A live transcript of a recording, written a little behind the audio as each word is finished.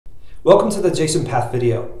Welcome to the JsonPath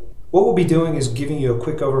video. What we'll be doing is giving you a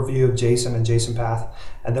quick overview of JSON and JsonPath,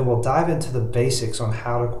 and then we'll dive into the basics on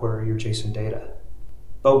how to query your JSON data.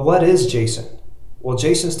 But what is JSON? Well,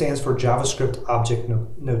 JSON stands for JavaScript Object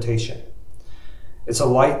Notation. It's a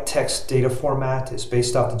light text data format. It's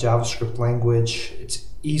based off the JavaScript language. It's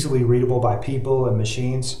easily readable by people and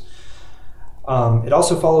machines. It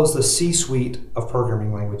also follows the C suite of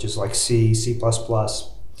programming languages like C, C++,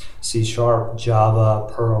 C#, Java,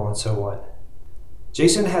 Perl, and so on.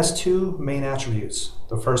 JSON has two main attributes.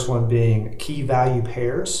 The first one being key value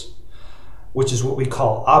pairs, which is what we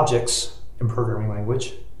call objects in programming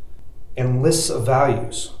language, and lists of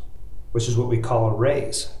values, which is what we call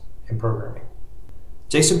arrays in programming.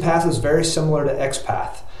 JsonPath is very similar to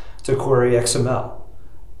XPath to query XML.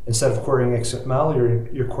 Instead of querying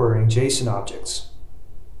XML, you're querying JSON objects.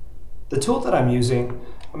 The tool that I'm using,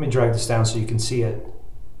 let me drag this down so you can see it,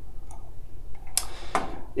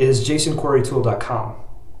 is JSONQueryTool.com,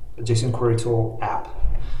 the JSON Query Tool app.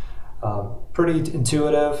 Pretty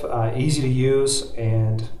intuitive, easy to use,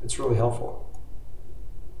 and it's really helpful.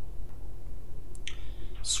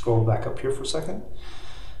 Scroll back up here for a second.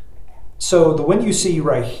 So the one you see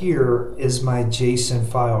right here is my JSON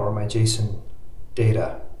file or my JSON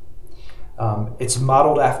data. It's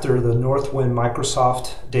modeled after the Northwind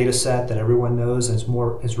Microsoft data set that everyone knows and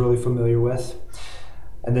is really familiar with.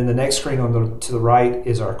 And then the next screen to the right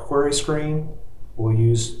is our query screen. We'll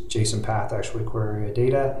use JsonPath to actually query our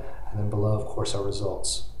data, and then below, of course, our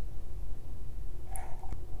results.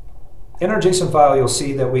 In our JSON file, you'll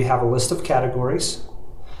see that we have a list of categories,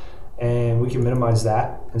 and we can minimize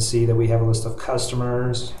that and see that we have a list of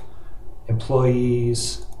customers,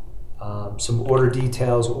 employees, some order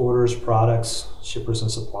details, orders, products, shippers,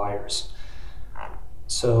 and suppliers.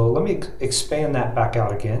 So let me expand that back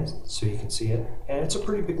out again so you can see it, and it's a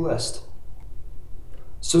pretty big list.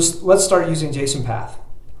 So let's start using JsonPath.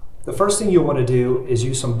 The first thing you'll want to do is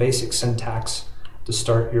use some basic syntax to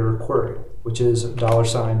start your query, which is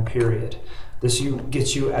 $period. This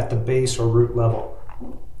gets you at the base or root level.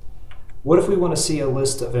 What if we want to see a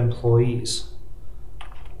list of employees?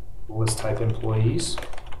 Well, let's type employees,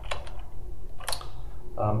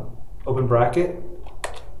 open bracket,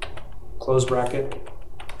 close bracket,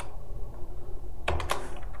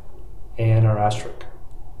 and our asterisk.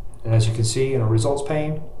 And as you can see in our results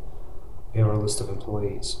pane, we have our list of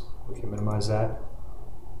employees. We can minimize that.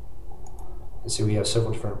 And see we have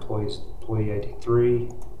several different employees. Employee ID 3,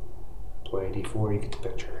 employee ID 4, you get the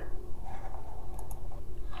picture.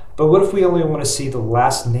 But what if we only want to see the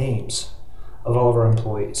last names of all of our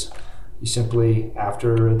employees? You simply,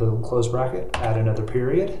 after the close bracket, add another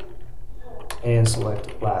period and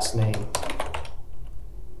select last name.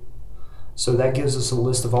 So that gives us a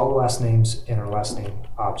list of all the last names in our last name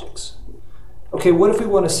objects. Okay, what if we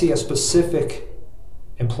want to see a specific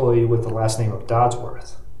employee with the last name of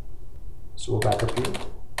Dodsworth? So we'll back up here.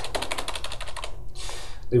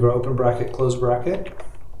 Leave our open bracket, close bracket.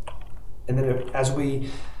 And then as we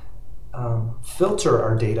filter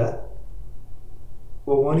our data,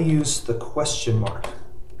 we'll want to use the question mark.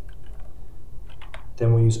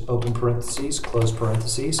 Then we'll use open parentheses, close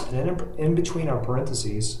parentheses, and then in between our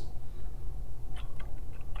parentheses,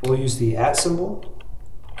 we'll use the @ symbol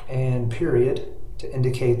and period to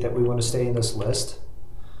indicate that we want to stay in this list.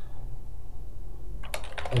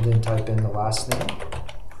 And then type in the last name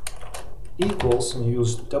equals, and you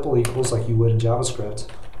use double equals like you would in JavaScript,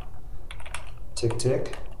 tick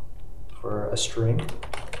tick for a string,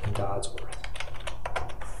 and Dodsworth.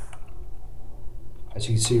 As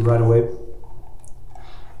you can see right away,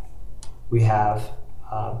 we have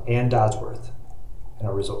Ann Dodsworth in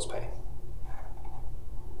our results pane.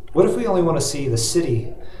 What if we only want to see the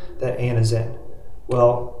city that Ann is in?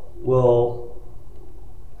 Well, we'll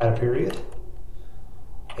add a period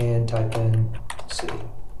and type in city,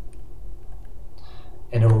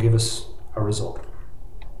 and it will give us a result.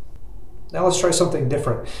 Now let's try something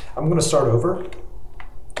different. I'm going to start over,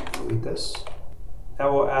 delete this.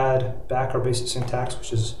 Now we'll add back our basic syntax,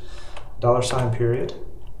 which is $period.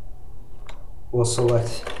 We'll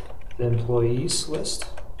select the employees list,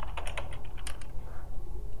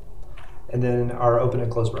 and then our open and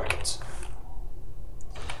close brackets.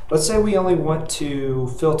 Let's say we only want to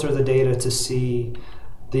filter the data to see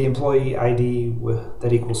the employee ID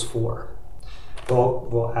that equals 4. Well,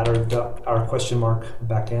 we'll add our question mark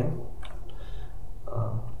back in,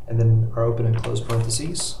 and then our open and close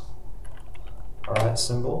parentheses, our @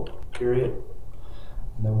 symbol, period,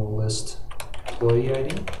 and then we'll list employee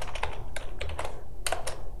ID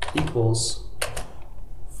equals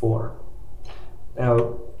 4.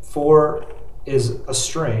 Now, 4 is a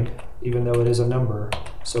string, even though it is a number,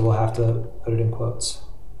 So we'll have to put it in quotes.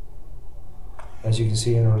 As you can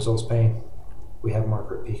see in the results pane, we have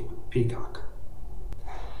Margaret Peacock.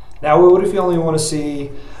 Now, what if you only want to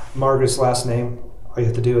see Margaret's last name? All you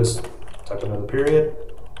have to do is type another period,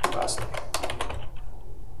 last name.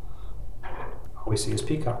 All we see is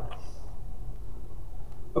Peacock.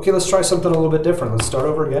 Okay, let's try something a little bit different. Let's start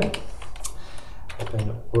over again.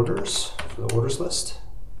 Open orders for the orders list.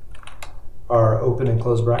 Our open and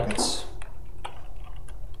close brackets.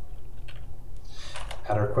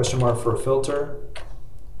 Add our question mark for a filter.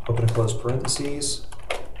 Open and close parentheses.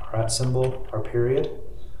 Our @ symbol, our period.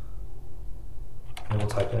 And we'll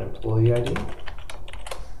type in employee ID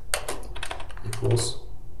equals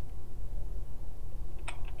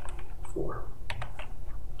 4.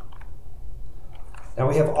 Now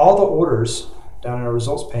we have all the orders down in our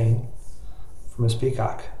results pane for Ms.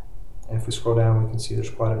 Peacock. And if we scroll down, we can see there's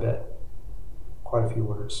quite a few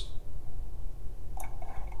orders.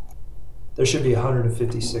 There should be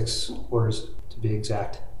 156 orders to be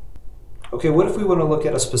exact. Okay, what if we want to look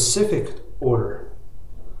at a specific order?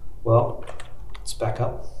 Well, let's back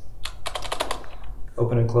up.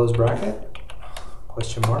 Open and close bracket,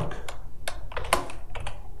 question mark.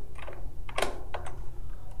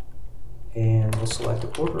 And we'll select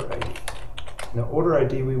the order ID. Now, order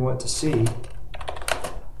ID we want to see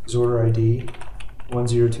is order ID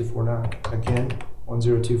 10249. Again,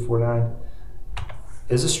 10249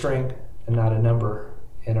 is a string and not a number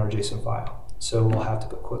in our JSON file. So we'll have to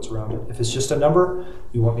put quotes around it. If it's just a number,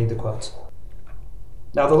 you won't need the quotes.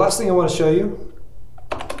 Now, the last thing I want to show you,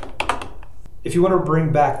 if you want to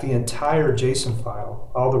bring back the entire JSON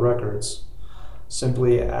file, all the records,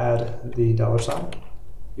 simply add the $.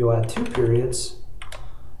 You'll add 2 periods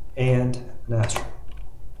and an asterisk.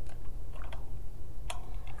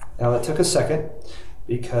 Now that took a second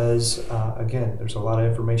because, again, there's a lot of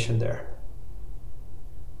information there.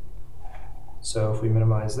 So if we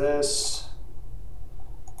minimize this,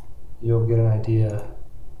 you'll get an idea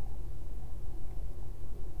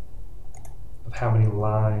of how many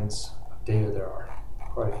lines of data there are.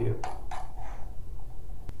 Quite a few.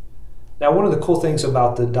 Now, one of the cool things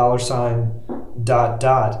about the $,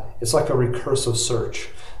 it's like a recursive search.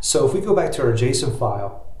 So if we go back to our JSON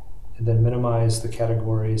file and then minimize the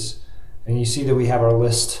categories, and you see that we have our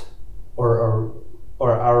list or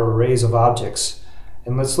our arrays of objects.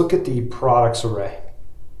 And let's look at the products array.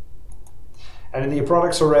 And in the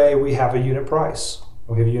products array, we have a unit price.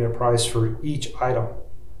 We have a unit price for each item.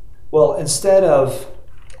 Well, instead of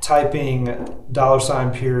typing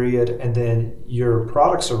 $ period and then your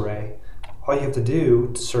products array, all you have to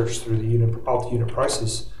do to search through all the unit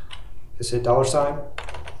prices is hit $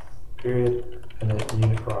 period and then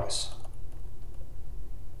unit price.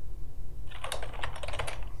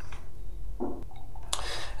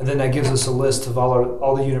 And then that gives us a list of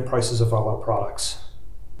all the unit prices of all our products.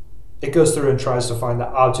 It goes through and tries to find the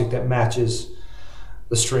object that matches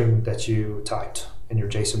the string that you typed in your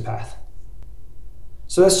JsonPath.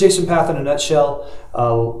 So that's JsonPath in a nutshell.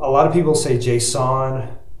 A lot of people say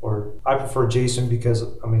JSON, or I prefer JSON because,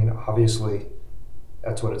 I mean, obviously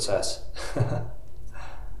that's what it says.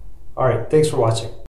 All right, thanks for watching.